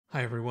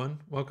Hi everyone,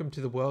 welcome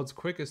to the world's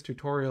quickest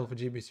tutorial for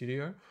GB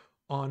Studio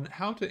on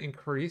how to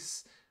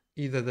increase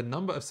either the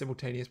number of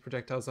simultaneous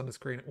projectiles on the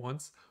screen at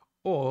once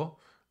or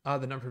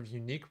the number of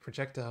unique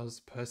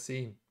projectiles per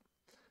scene.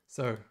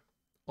 So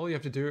all you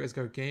have to do is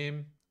go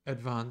Game,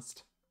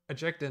 Advanced,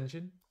 Eject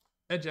Engine,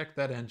 eject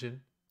that engine.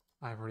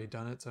 I've already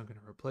done it, so I'm going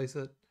to replace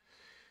it.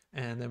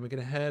 And then we're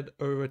going to head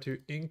over to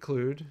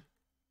Include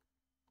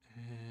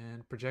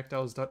and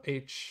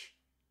projectiles.h.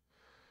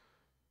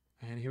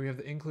 And here we have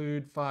the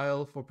include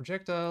file for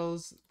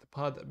projectiles. The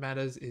part that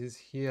matters is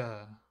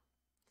here.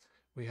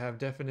 We have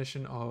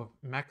definition of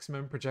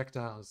maximum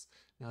projectiles.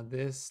 Now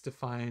this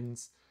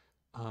defines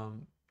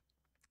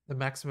the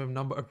maximum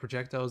number of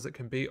projectiles that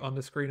can be on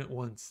the screen at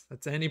once.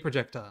 That's any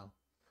projectile.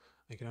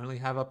 You can only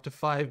have up to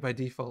 5 by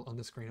default on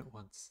the screen at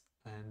once,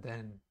 and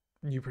then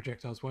new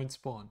projectiles won't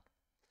spawn.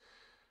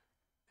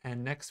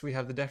 And next we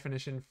have the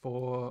definition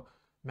for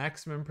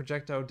maximum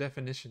projectile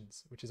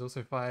definitions, which is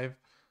also 5.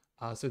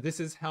 So this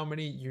is how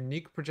many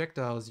unique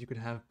projectiles you can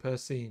have per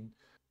scene.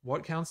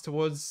 What counts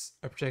towards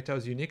a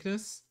projectile's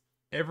uniqueness?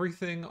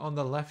 Everything on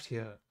the left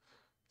here.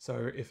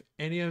 So if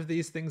any of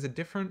these things are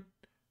different,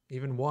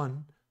 even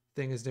one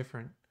thing is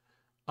different,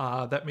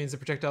 that means the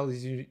projectile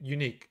is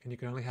unique and you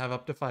can only have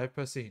up to 5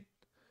 per scene.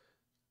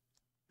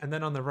 And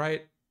then on the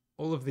right,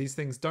 all of these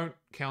things don't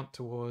count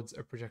towards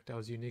a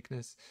projectile's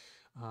uniqueness.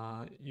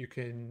 You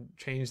can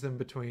change them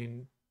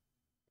between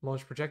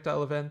launch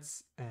projectile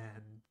events,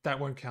 and that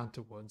won't count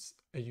towards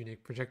a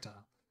unique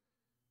projectile.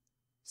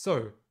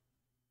 So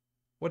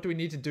what do we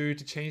need to do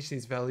to change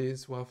these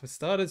values? Well, for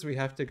starters, we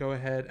have to go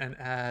ahead and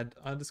add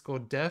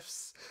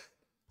 _defs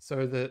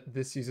so that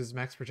this uses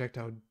max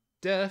projectile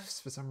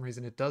defs. For some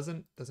reason it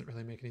doesn't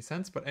really make any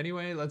sense, but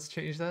anyway, let's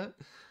change that.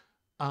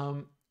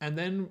 And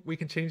then we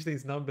can change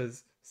these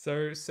numbers.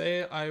 So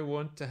say I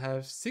want to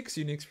have 6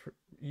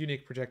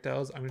 unique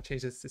projectiles. I'm going to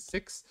change this to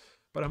 6.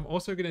 But I'm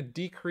also going to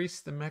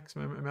decrease the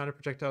maximum amount of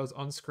projectiles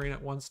on screen at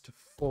once to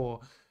 4.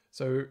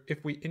 So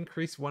if we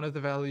increase one of the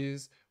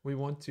values, we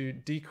want to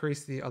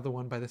decrease the other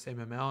one by the same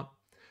amount.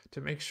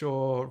 To make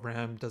sure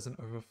RAM doesn't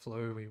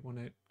overflow, we want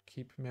to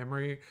keep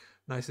memory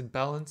nice and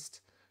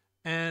balanced.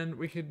 And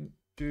we can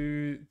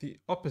do the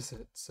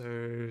opposite.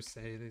 So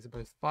say these are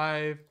both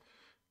 5.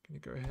 I'm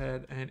going to go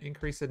ahead and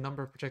increase the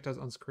number of projectiles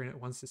on screen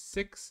at once to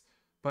 6,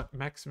 but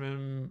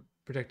maximum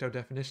projectile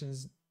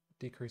definitions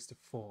decrease to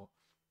 4.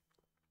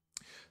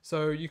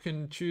 So you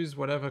can choose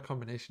whatever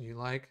combination you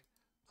like,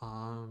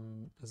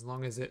 as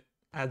long as it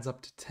adds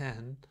up to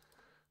 10.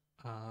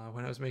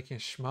 When I was making a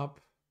shmup,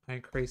 I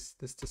increased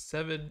this to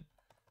 7.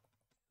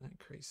 I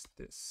increased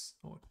this,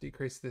 or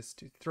decreased this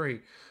to 3,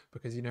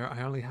 because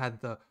I only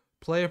had the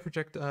player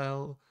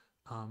projectile,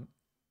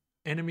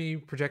 enemy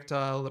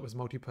projectile that was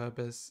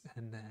multi-purpose,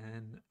 and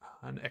then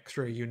an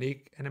extra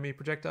unique enemy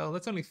projectile.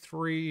 That's only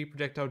 3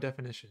 projectile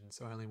definitions,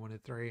 so I only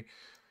wanted 3.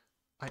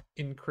 I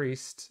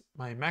increased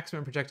my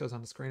maximum projectiles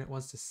on the screen at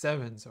once to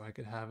 7 so I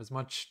could have as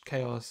much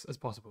chaos as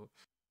possible.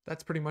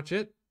 That's pretty much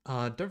it.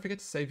 Don't forget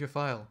to save your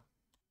file.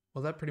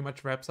 Well, that pretty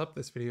much wraps up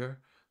this video.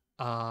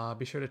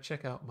 Be sure to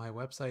check out my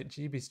website,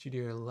 GB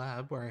Studio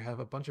Lab, where I have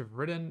a bunch of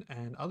written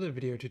and other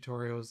video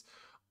tutorials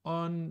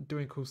on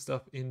doing cool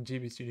stuff in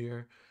GB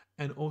Studio.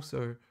 And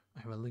also, I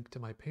have a link to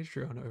my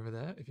Patreon over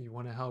there if you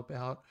want to help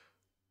out.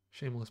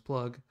 Shameless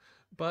plug.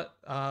 But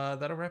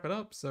that'll wrap it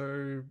up.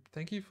 So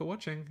thank you for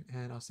watching,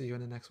 and I'll see you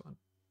in the next one.